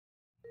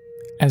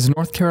As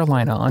North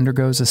Carolina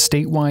undergoes a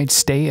statewide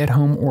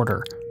stay-at-home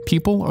order,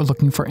 people are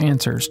looking for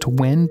answers to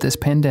when this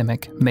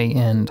pandemic may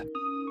end.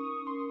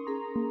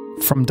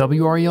 From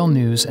WREL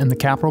News and the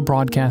Capital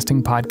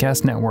Broadcasting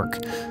Podcast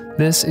Network,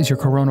 this is your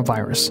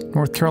Coronavirus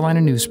North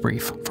Carolina News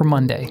Brief for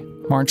Monday,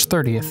 March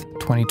 30th,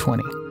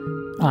 2020.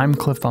 I'm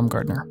Cliff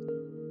Baumgartner.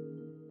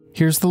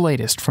 Here's the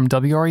latest from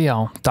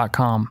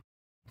WREL.com.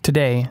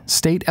 Today,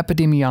 state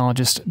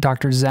epidemiologist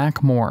Dr.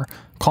 Zach Moore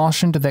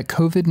cautioned that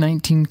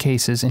COVID-19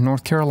 cases in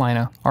North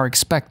Carolina are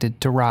expected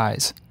to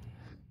rise.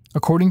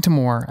 According to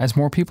Moore, as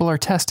more people are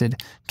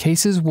tested,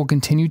 cases will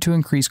continue to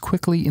increase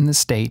quickly in the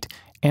state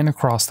and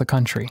across the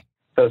country.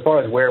 So as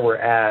far as where we're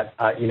at,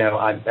 I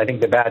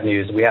think the bad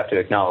news, we have to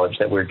acknowledge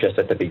that we're just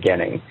at the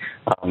beginning,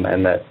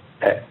 and that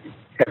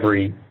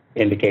every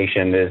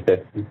indication is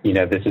that,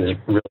 this is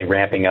really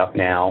ramping up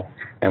now,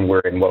 and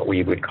we're in what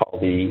we would call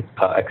the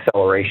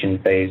acceleration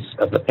phase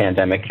of the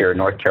pandemic here in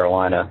North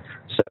Carolina.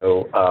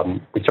 So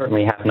we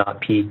certainly have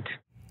not peaked.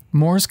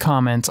 Moore's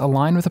comments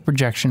align with a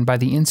projection by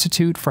the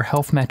Institute for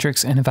Health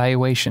Metrics and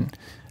Evaluation,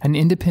 an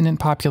independent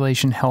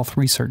population health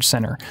research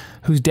center,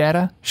 whose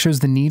data shows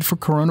the need for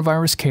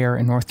coronavirus care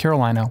in North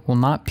Carolina will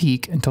not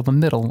peak until the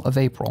middle of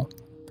April.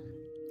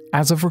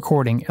 As of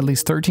recording, at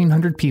least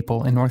 1,300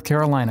 people in North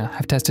Carolina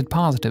have tested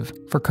positive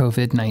for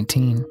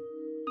COVID-19.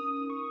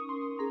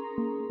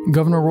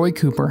 Governor Roy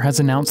Cooper has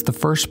announced the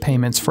first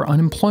payments for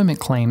unemployment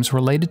claims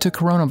related to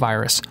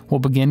coronavirus will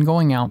begin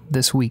going out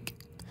this week.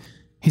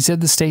 He said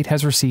the state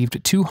has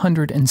received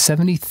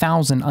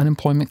 270,000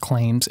 unemployment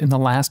claims in the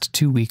last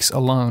 2 weeks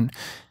alone.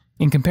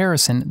 In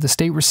comparison, the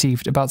state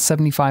received about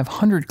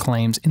 7,500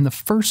 claims in the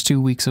first 2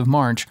 weeks of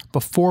March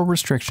before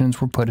restrictions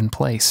were put in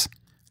place.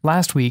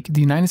 Last week,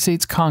 the United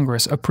States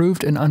Congress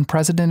approved an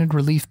unprecedented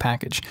relief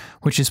package,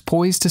 which is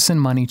poised to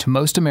send money to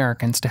most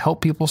Americans to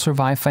help people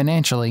survive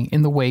financially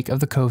in the wake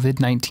of the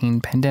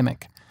COVID-19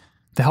 pandemic.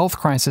 The health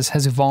crisis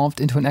has evolved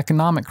into an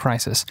economic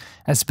crisis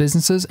as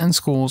businesses and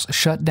schools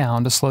shut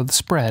down to slow the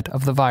spread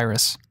of the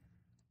virus.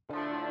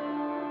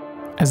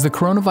 As the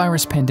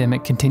coronavirus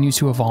pandemic continues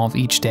to evolve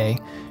each day,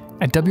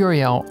 at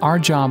WREL, our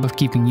job of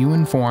keeping you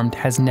informed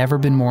has never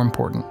been more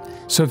important.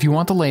 So if you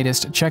want the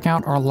latest, check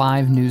out our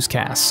live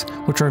newscasts,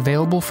 which are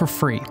available for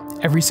free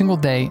every single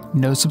day,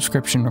 no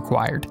subscription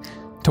required.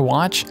 To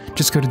watch,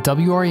 just go to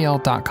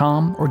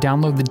WREL.com or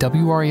download the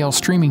WREL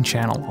streaming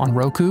channel on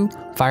Roku,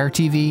 Fire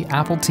TV,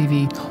 Apple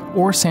TV,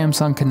 or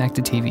Samsung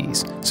connected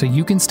TVs, so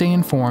you can stay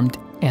informed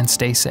and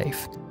stay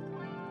safe.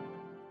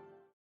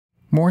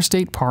 More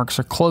state parks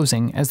are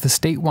closing as the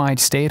statewide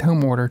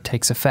stay-at-home order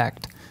takes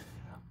effect.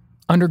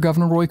 Under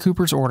Governor Roy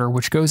Cooper's order,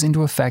 which goes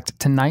into effect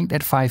tonight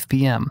at 5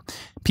 p.m.,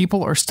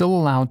 people are still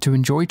allowed to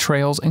enjoy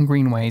trails and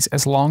greenways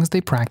as long as they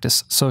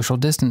practice social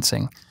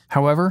distancing.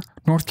 However,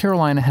 North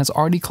Carolina has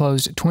already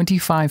closed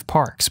 25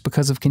 parks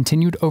because of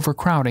continued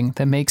overcrowding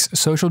that makes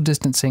social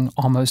distancing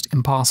almost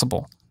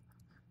impossible.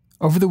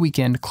 Over the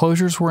weekend,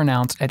 closures were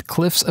announced at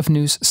Cliffs of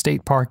Neuse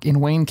State Park in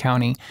Wayne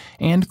County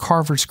and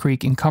Carvers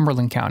Creek in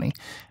Cumberland County,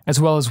 as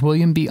well as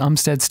William B.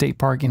 Umstead State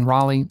Park in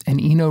Raleigh and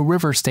Eno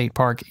River State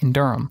Park in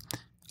Durham.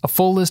 A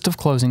full list of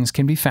closings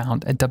can be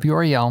found at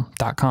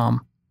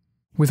WREL.com.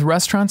 With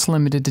restaurants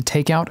limited to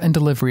takeout and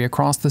delivery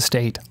across the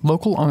state,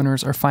 local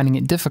owners are finding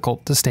it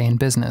difficult to stay in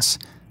business.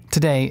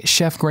 Today,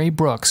 Chef Gray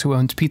Brooks, who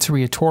owns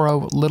Pizzeria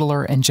Toro,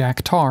 Littler, and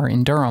Jack Tar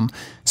in Durham,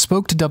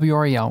 spoke to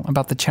WREL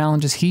about the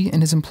challenges he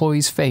and his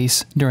employees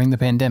face during the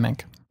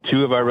pandemic.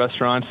 Two of our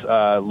restaurants,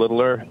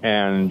 Littler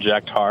and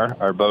Jack Tar,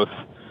 are both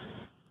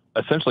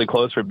essentially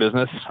closed for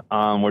business.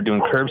 We're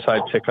doing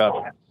curbside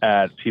pickup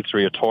at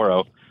Pizzeria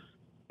Toro.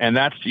 And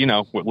that's,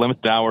 with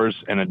limited hours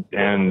and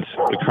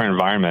the current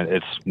environment,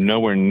 it's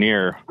nowhere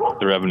near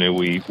the revenue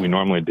we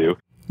normally do.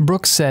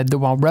 Brooks said that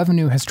while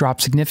revenue has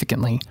dropped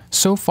significantly,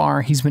 so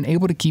far he's been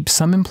able to keep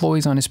some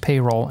employees on his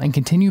payroll and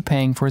continue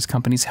paying for his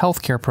company's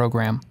healthcare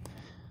program.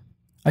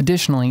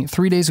 Additionally,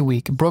 3 days a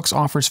week, Brooks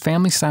offers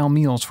family-style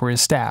meals for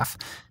his staff.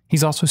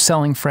 He's also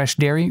selling fresh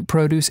dairy,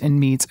 produce, and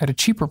meats at a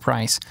cheaper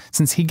price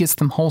since he gets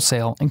them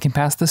wholesale and can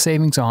pass the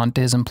savings on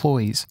to his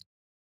employees.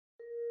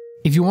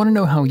 If you want to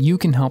know how you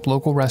can help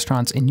local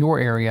restaurants in your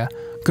area,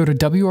 go to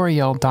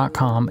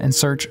WREL.com and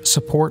search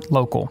Support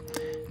Local.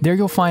 There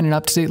you'll find an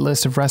up-to-date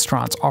list of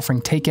restaurants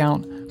offering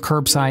takeout,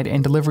 curbside,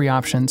 and delivery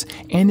options,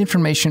 and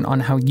information on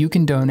how you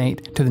can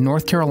donate to the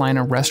North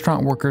Carolina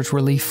Restaurant Workers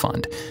Relief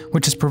Fund,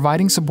 which is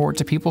providing support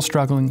to people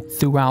struggling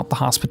throughout the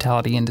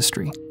hospitality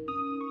industry.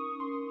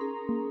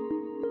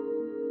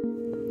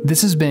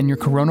 This has been your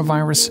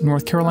Coronavirus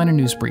North Carolina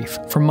News Brief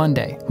for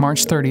Monday,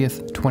 March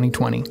 30th,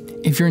 2020.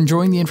 If you're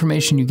enjoying the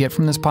information you get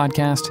from this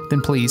podcast, then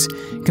please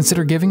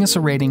consider giving us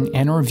a rating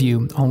and a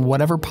review on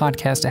whatever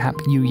podcast app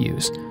you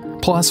use.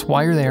 Plus,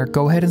 while you're there,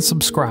 go ahead and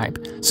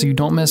subscribe so you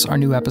don't miss our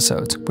new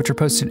episodes, which are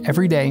posted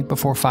every day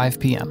before 5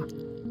 p.m.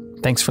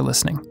 Thanks for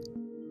listening.